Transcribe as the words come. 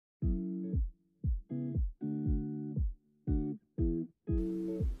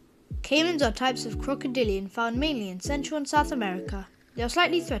Caimans are types of crocodilian found mainly in Central and South America. They are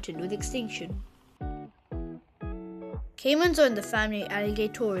slightly threatened with extinction. Caimans are in the family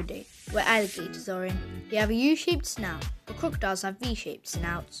Alligatoridae, where alligators are in. They have a U-shaped snout, but crocodiles have V-shaped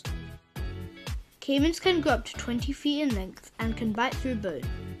snouts. Caimans can grow up to 20 feet in length and can bite through bone,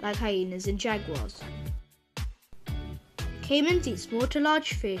 like hyenas and jaguars. Caimans eat small to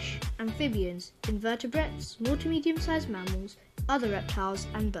large fish, amphibians, invertebrates, small to medium-sized mammals, other reptiles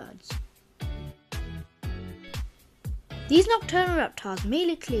and birds. These nocturnal reptiles may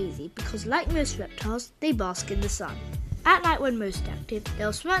look lazy because, like most reptiles, they bask in the sun. At night when most active,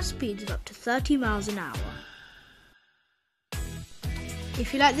 they'll swim at speeds of up to 30 miles an hour.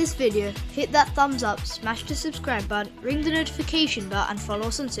 If you like this video, hit that thumbs up, smash the subscribe button, ring the notification bell and follow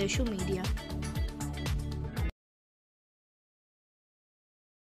us on social media.